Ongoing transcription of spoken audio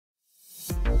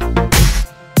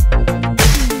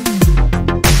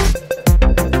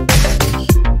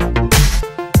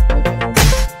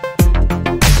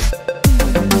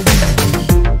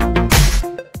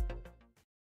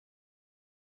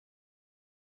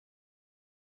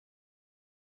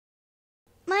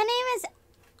My name is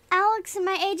Alex and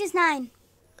my age is 9.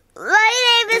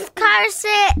 My name is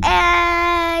Carson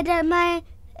and my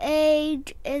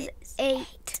age is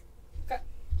 8. Go.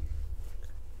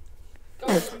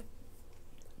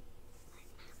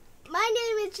 My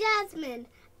name is Jasmine.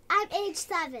 I'm age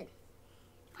 7.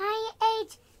 My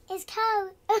age is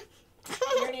Chloe.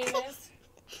 Your name is?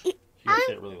 You gotta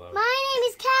say it really loud. My name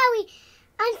is Callie.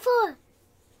 I'm 4.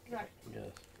 Okay.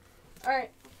 Yes. All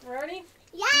right. Ready?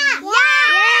 Yeah.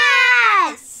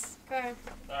 Yes! Okay.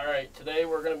 All right. Today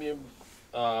we're gonna be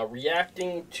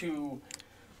reacting to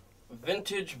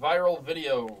vintage viral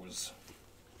videos.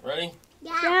 Ready?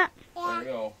 Yeah. There we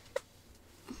go.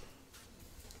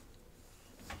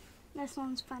 This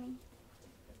one's funny,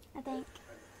 I think.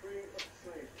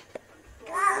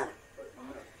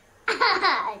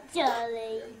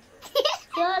 Jolly.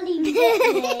 Jolly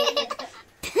Whitney.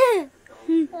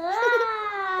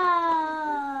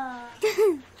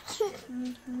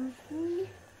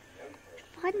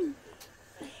 Funny.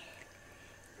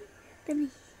 Funny.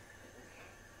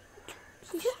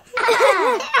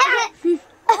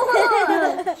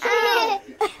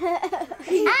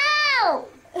 Ow!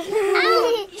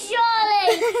 Ow, Jolly!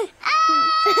 Ow!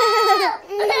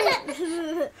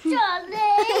 Jolly!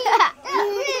 That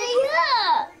really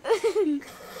hurt!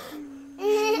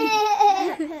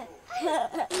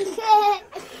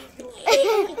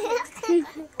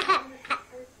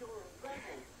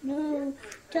 No,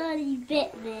 Jolly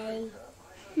bit me.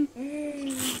 And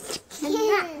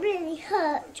that really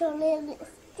hurt, Jolly, and it's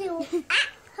still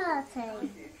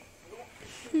hurting.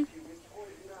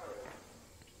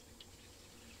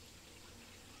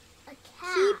 A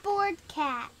cat. Keyboard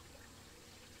cat.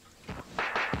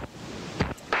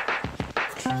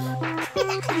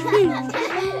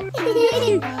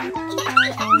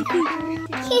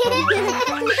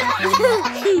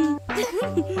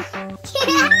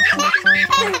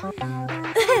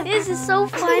 This is so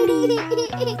funny.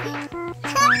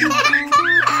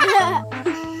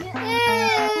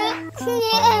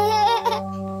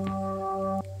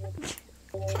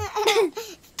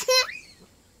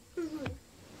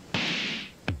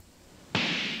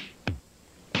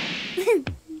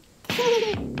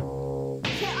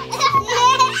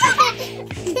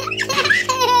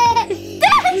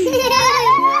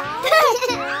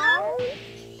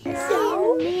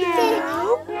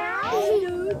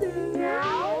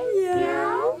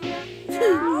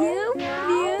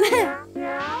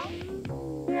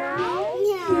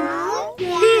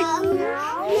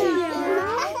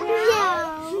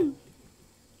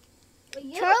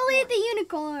 Charlie the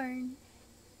unicorn.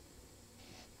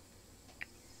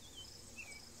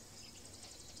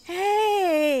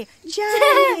 Hey,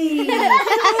 Charlie! Hey,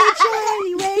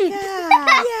 Charlie, wake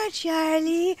up! Yeah,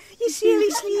 Charlie, you silly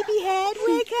sleepyhead,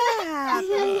 wake up!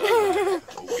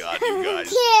 Oh God, you guys.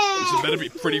 This better be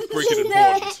pretty freaking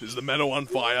important. Is the meadow on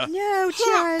fire? No,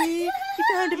 Charlie, you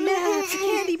found a map to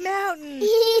Candy Mountain.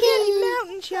 Candy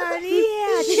Mountain, Charlie.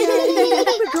 Yeah, Charlie,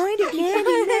 we're going to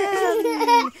Candy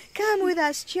Mountain. Come with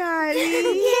us, Charlie.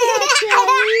 Yeah,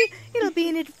 Charlie, it'll be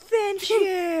an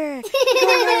adventure.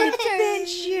 An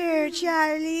adventure,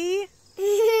 Charlie.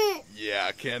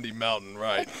 Yeah, Candy Mountain,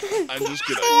 right. I'm just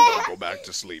gonna, go back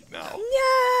to sleep now.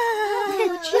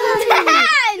 No, Charlie,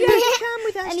 you have to come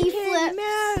with us And to he Candy flips.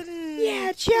 Mountain.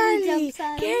 Yeah, Charlie, jumps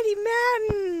on it. Candy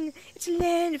Mountain. It's a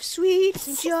land of sweets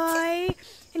and joy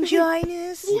and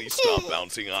joyness. Please stop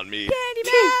bouncing on me. Candy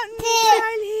Mountain,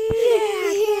 Charlie.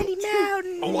 Yeah, Candy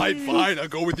Mountain. All right, fine. I'll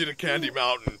go with you to Candy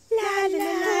Mountain. La la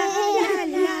la la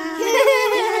la.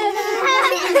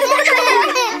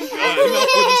 Enough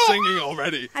with the singing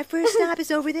already. Our first stop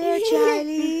is over there,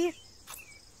 Charlie.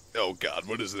 Oh God,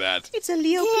 what is that? It's a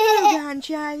Leopleurodon,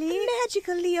 Charlie.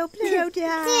 Magical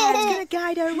Leopleurodon. It's gonna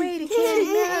guide our way to Candy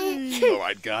Mountain. All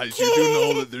right, guys, you do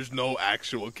know that there's no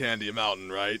actual Candy Mountain,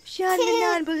 right? Shun the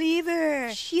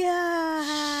non-believer. Shun.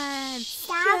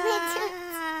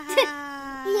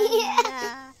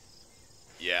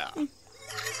 Yeah.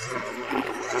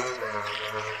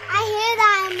 I hear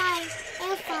that in my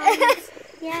earphones.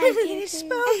 Yeah, It has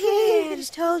spoken. It has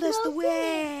told us the way.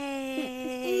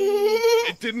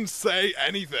 It didn't say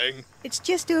anything. It's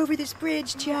just over this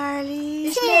bridge, Charlie.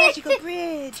 This magical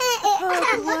bridge.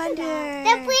 Oh, wonder.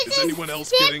 Is anyone else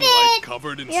getting, like,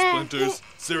 covered in splinters?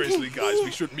 Seriously, guys,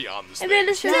 we shouldn't be on this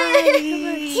thing.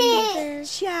 Charlie.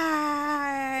 Charlie.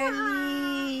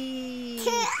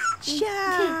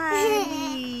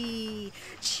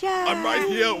 Charlie. I'm right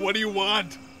here. What do you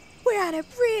want? We're on a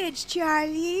bridge,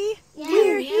 Charlie.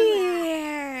 We're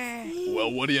here.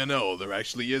 Well, what do you know? There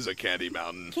actually is a Candy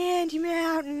Mountain. Candy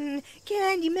Mountain,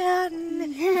 Candy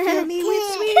Mountain. Fill me with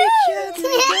sweet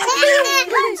chocolate.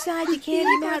 inside the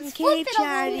Candy Mountain Cave,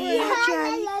 Charlie. Yeah,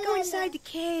 Charlie, go inside the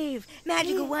cave.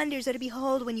 Magical wonders are to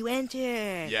behold when you enter.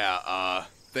 Yeah,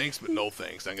 thanks, but no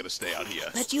thanks. I'm gonna stay out here.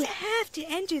 But you have to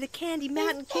enter the Candy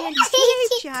Mountain Candy Cave,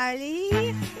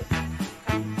 Charlie.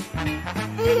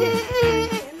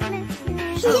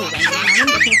 So when you're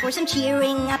looking for some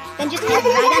cheering up, then just head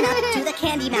right on up to the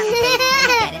Candy Mountain Cave. When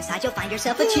you get inside, you'll find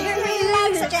yourself a cheery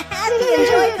land, such a happy and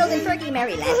joy-filled and perky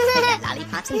merry land. They got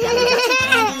lollipops and gummy bears and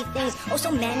candy things, oh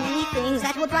so many things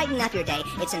that will brighten up your day.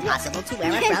 It's impossible to wear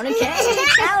a frown in Candy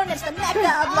Town. It's the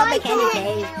mecca of lovely Candy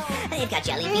Cave. They've got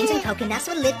jelly beans and coconuts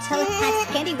with little hats,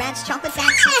 candy rats, chocolate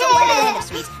bats. It's a wonderland of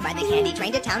sweets. Ride the candy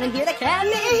train to town and hear the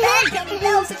candy band. Candy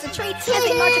bells, it's a treat as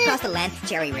they march across the land.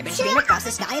 Cherry ribbons stream across the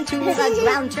sky into the ground.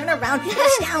 Turn around, it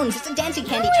astounds. It's a dancing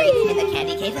candy tree. In the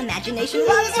candy cave, imagination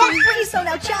runs free. So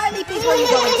now, Charlie, please, will you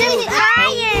go into the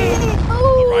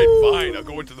All right, fine. I'll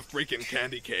go into the freaking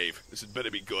candy cave. This had better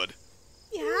be good.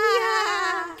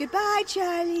 Yeah. Goodbye,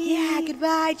 Charlie. Yeah,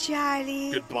 goodbye,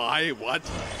 Charlie. Goodbye? What?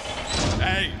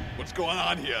 Hey, what's going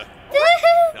on here?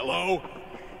 Hello?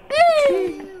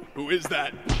 Who is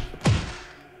that?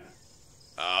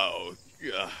 Oh,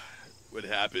 what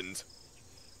happened?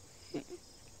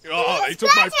 Oh, they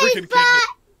took my freaking kidney.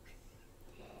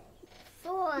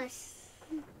 Force.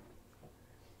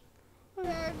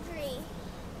 Surgery.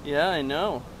 Yeah, I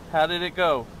know. How did it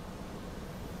go?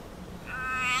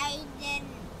 I didn't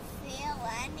feel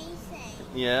anything.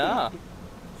 Yeah.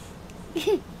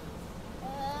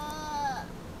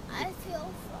 I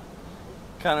feel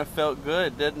Kind of felt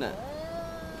good, didn't it?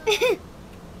 Dick,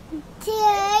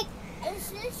 is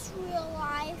this real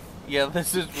life? Yeah,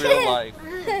 this is real life.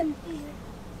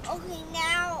 Okay,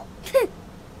 now.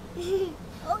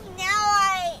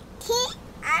 I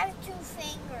have 2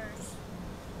 fingers.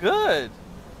 Good.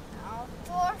 Oh,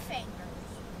 4 fingers.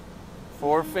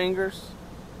 4 fingers?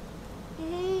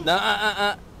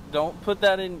 No, Don't put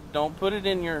that in. Don't put it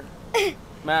in your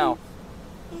mouth.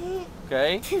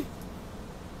 Okay.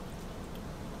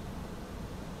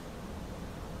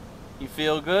 You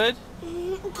feel good?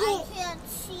 I can't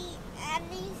see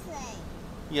anything.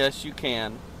 Yes, you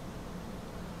can.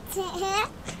 No.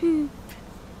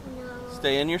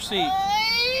 Stay in your seat.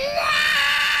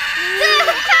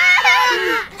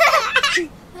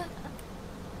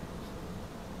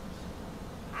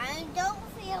 I don't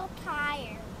feel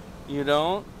tired. You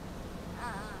don't?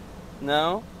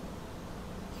 No?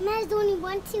 There's only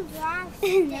 1, 2 drops.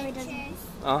 Stitches.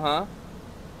 Uh-huh.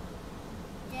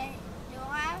 Do I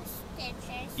have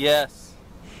stitches? Yes.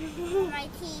 My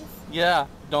teeth. Yeah.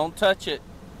 Don't touch it.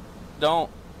 Don't.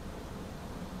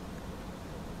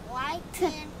 Why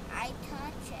can't I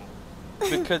touch it?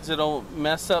 Because it'll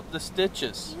mess up the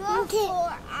stitches. You have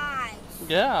 4 eyes.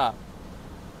 Yeah.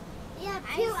 Yeah,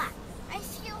 I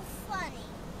feel funny.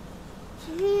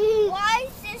 Why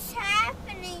is this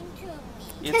happening to me?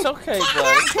 It's okay,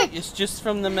 bud. It's just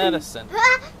from the medicine.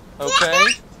 Okay?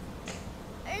 Is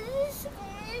this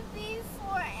going to be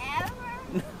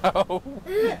forever? No.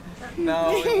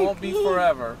 No, it won't be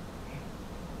forever.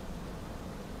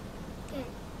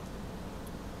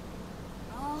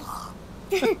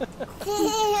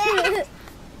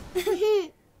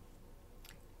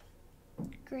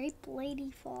 Grape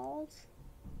Lady Falls.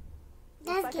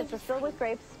 These buckets are filled with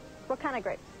grapes. What kind of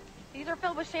grapes? These are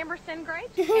filled with Chamberson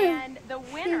grapes, and the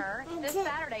winner this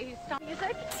Saturday, who's stopping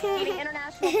music, eating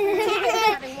international food,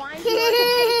 having wine,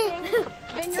 vineyard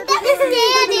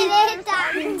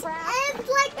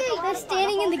They're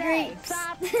standing in the grapes.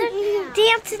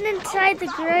 Dancing inside the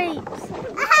grapes.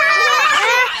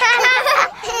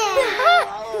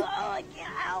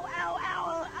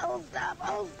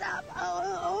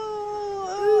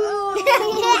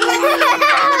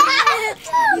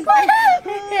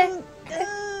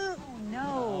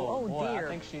 Oh, boy, dear. I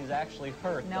think she's actually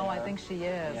hurt. No, there. I think she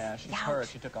is. Yeah, she's Ouch. hurt.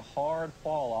 She took a hard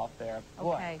fall off there.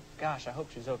 Boy, Okay. gosh, I hope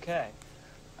she's okay.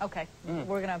 Okay,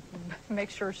 we're going to make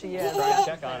sure she is. Try to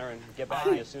check on her and get back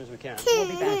to you as soon as we can. We'll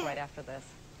be back right after this.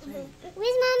 Where's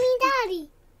Mommy and Daddy?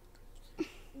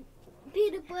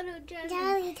 Peanut butter jelly.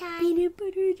 Jelly time. Peanut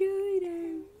butter jelly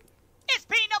time. It's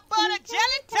peanut butter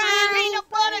jelly time. Peanut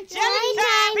butter jelly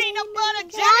time. Peanut butter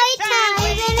jelly time.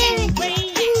 Jelly time.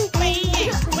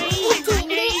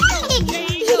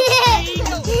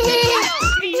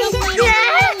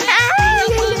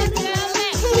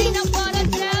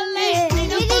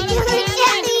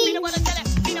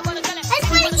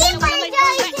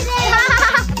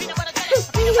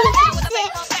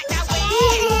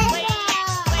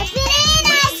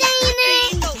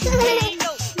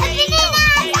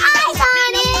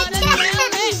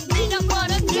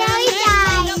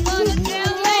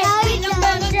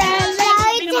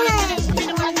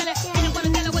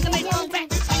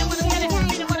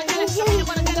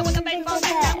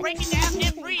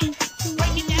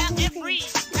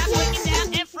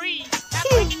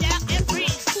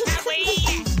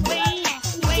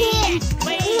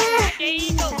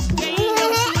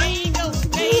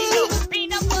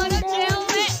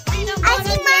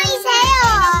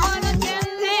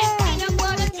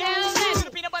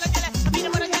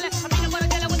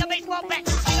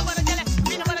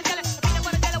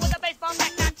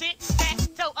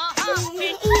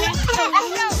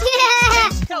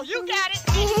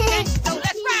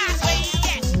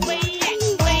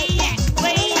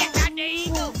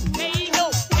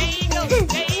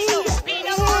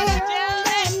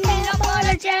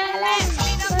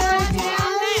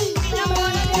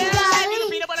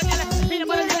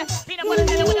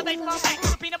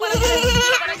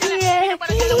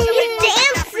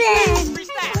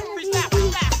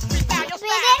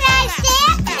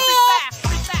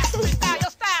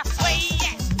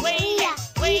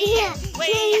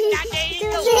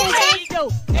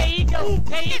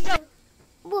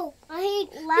 Whoa, I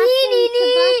hate laughing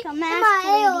Chewbacca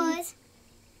mask.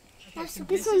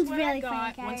 This one's really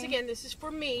funny. Once again, this is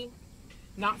for me,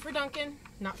 not for Duncan,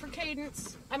 not for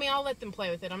Cadence. I mean, I'll let them play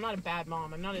with it. I'm not a bad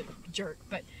mom. I'm not a jerk.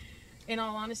 But in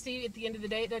all honesty, at the end of the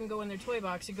day, it doesn't go in their toy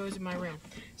box. It goes in my room.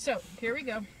 So, here we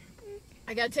go.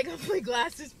 I gotta take off my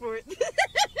glasses for it.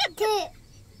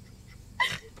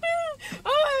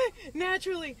 Oh,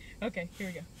 naturally. Okay, here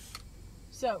we go.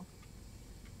 So,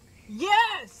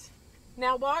 yes!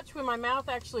 Now watch when my mouth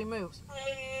actually moves.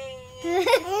 That's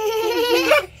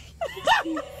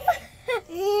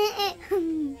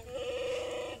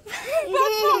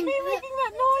not me making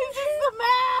that noise, it's the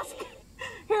mask!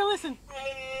 Here, listen.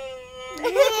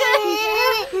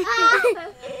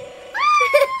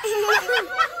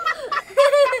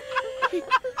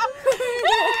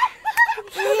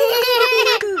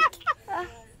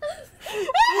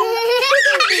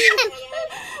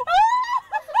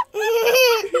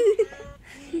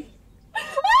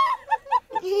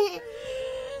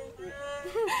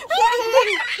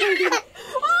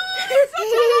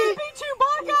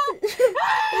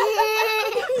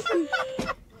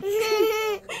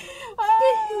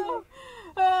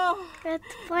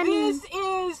 That's funny. This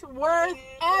is worth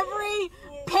every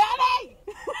penny!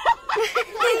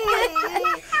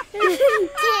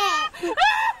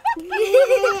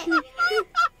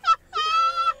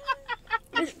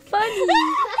 It's funny.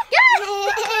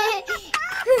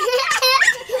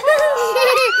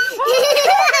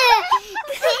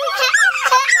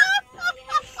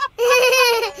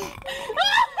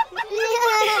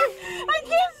 I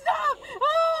can't stop!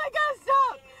 Oh, I gotta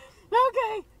stop!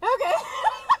 Okay.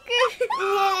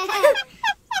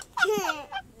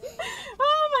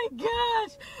 Oh my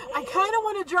gosh! I kind of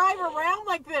want to drive around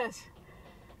like this.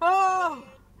 Oh.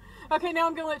 Okay, now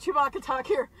I'm gonna let Chewbacca talk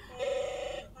here.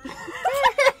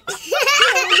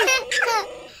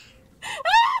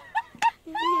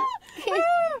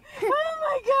 Oh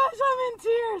my gosh, I'm in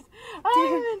tears.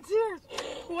 I'm in tears.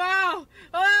 Wow.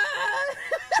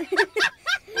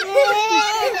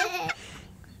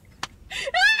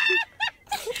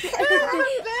 The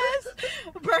best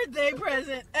birthday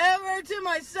present ever to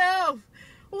myself.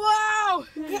 Wow.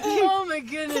 Oh my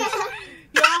goodness.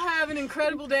 Y'all have an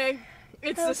incredible day.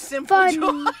 It's a simple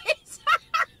choice.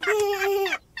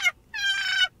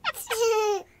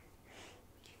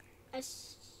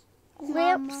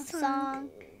 Lip song.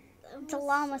 It's a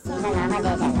llama song.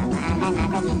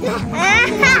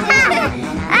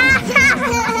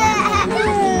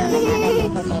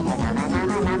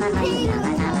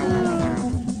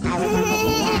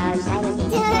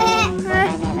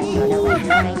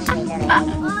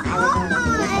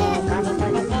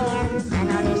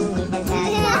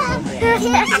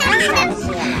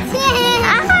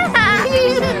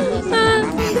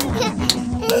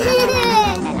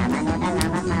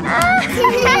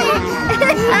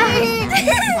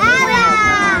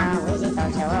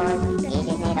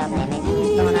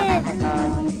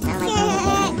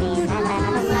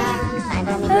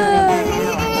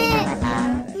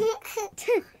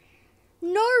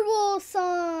 Narwhal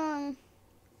song.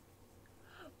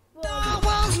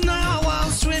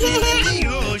 Narwhals swimming in the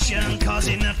ocean,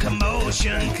 causing a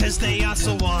commotion, cause they are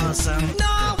so awesome.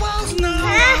 Narwhals swimming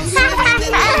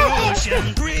in the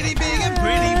ocean, pretty big and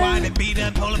pretty wide, and beat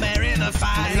a polar bear in a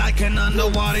fight. Like an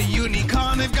underwater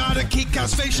unicorn, they've got a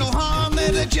kick-ass facial harm.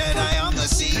 They're the Jedi on the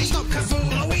sea. They stop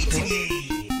Kafula waiting me.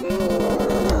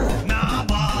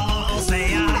 Narwhals,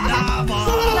 they are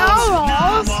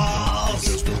narwhals. Narwhals.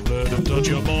 Just don't let them touch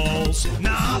your balls.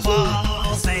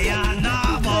 Narwhals, they are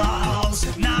narwhals.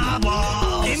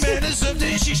 Narwhals. Inventors of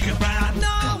the shish kebab.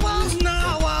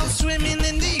 Narwhals swimming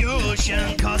in the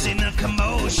ocean, causing a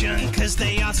commotion, cause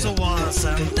they are so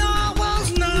awesome.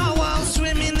 Narwhals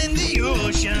swimming in the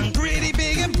ocean, pretty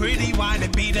big and pretty wide,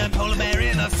 and beat a polar bear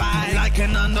in a fight. Like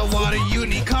an underwater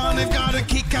unicorn, they've got a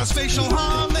kick-ass facial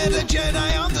harm. They're the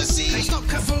Jedi on the sea. They stop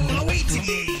Kafula waiting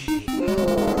me.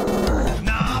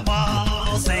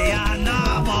 Narwhals, they are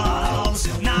narwhals.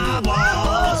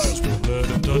 Narwhals. Just don't let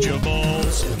them touch your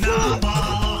balls.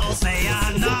 Narwhals, they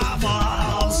are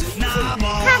narwhals.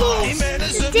 Narwhals.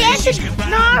 Inventors of the shish kebab.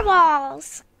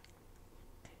 Narwhals.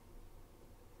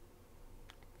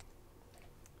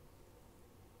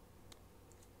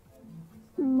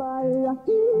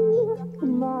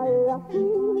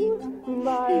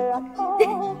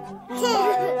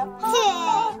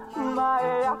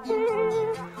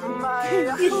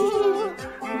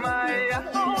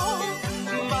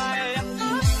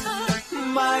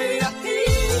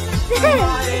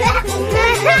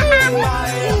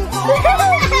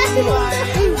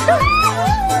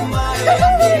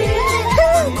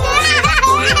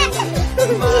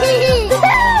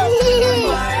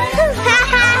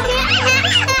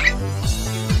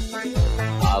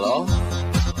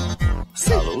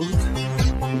 Salut.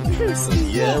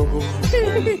 Sunt eu,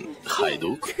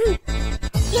 haiduc.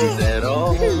 Și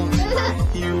zero,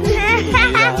 iubirea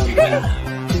mea.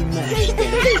 Primește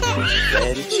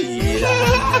fericirea.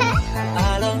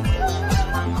 Alo,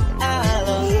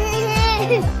 alo.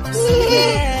 Sunt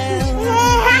eu,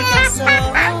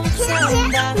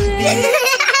 să-mi dau bine.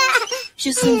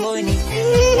 Și sunt voinic,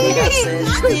 ca să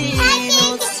știi,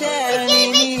 nu-ți cer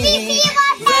nimic.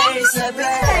 Vrei să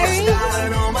pleci, dar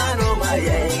numai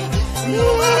ei.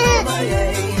 Numai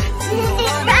ei.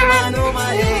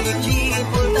 Numai ei.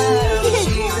 Chipul tău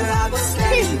și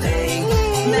dragostea-i tăi.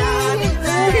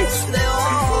 Mi-amintesc de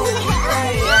ochii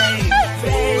tăi.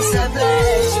 Vrei să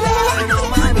pleci, dar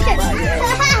numai ei.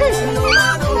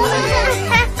 Numai ei.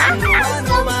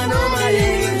 Numai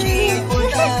ei. Chipul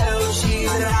tău și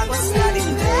dragostea-i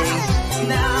tăi.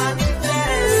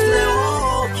 Mi-amintesc de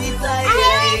ochii tăi.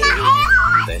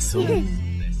 Te sun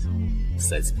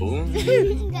să-ți spun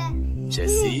ce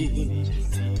simt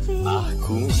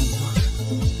acum.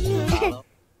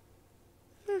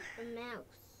 A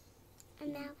mouse.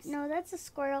 No, that's a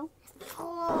squirrel.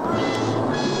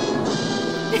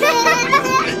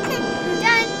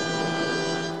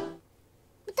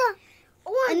 Done.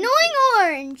 Annoying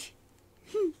orange.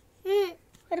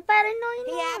 What about annoying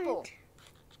orange?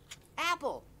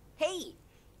 Apple. Hey.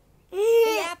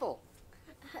 Hey, Apple.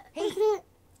 Hey.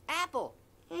 Apple.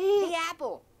 Hey,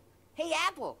 Apple. Hey,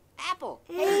 Apple. Apple.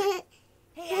 Hey.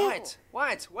 Hey, Apple.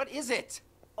 What? What is it?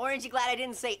 Orange, you glad I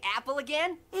didn't say apple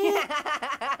again?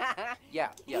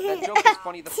 Yeah, that joke was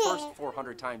funny the first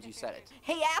 400 times you said it.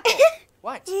 Hey, Apple.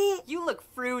 What? You look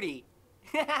fruity.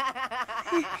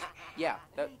 Yeah,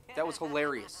 that was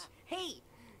hilarious. Hey,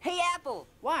 Apple.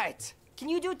 What? Can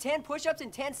you do 10 push-ups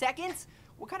in 10 seconds?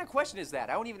 What kind of question is that?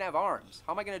 I don't even have arms.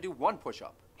 How am I going to do one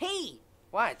push-up? Hey.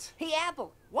 What? Hey,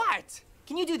 Apple. What?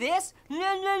 Can you do this? You've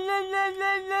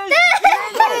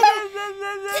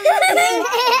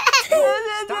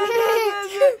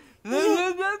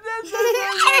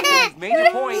made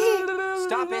your point.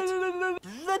 Stop it.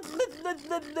 Would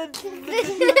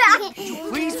you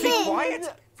please be quiet?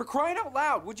 For crying out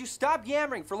loud, would you stop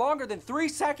yammering for longer than 3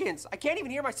 seconds? I can't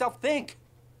even hear myself think.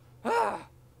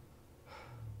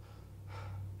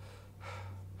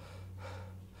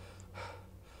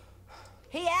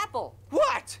 Hey, Apple.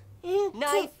 What?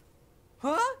 Knife.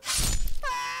 Huh?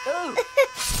 Ooh.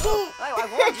 Oh, I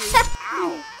warned you.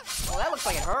 Ow. Oh, that looks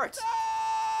like it hurts.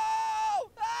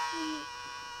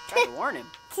 Tried to warn him.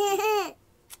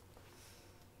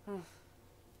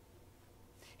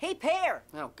 Hey, Pear.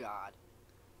 Oh, God.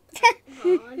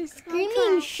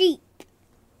 Screaming sheep.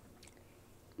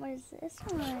 What is this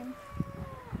one?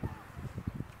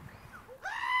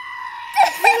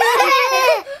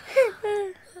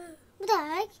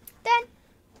 Done.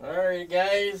 Alright,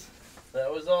 guys.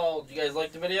 That was all. Did you guys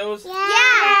like the videos?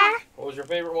 Yeah. What was your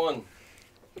favorite one?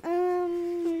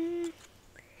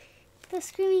 The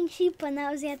screaming sheep one.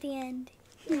 That was at the end.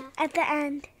 Yeah. At the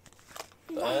end.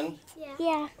 The end?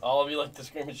 Yeah. All of you like the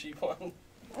screaming sheep one?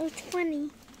 It was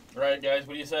funny. Alright, guys.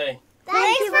 What do you say?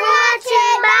 Thanks for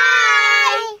watching.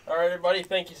 Bye. Alright, everybody.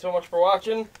 Thank you so much for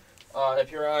watching.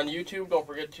 If you're on YouTube, don't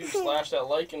forget to slash that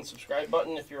like and subscribe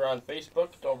button. If you're on Facebook,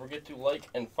 don't forget to like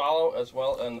and follow as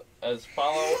well as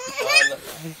follow on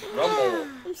Rumble.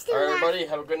 Alright, everybody.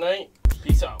 Have a good night.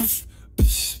 Peace out.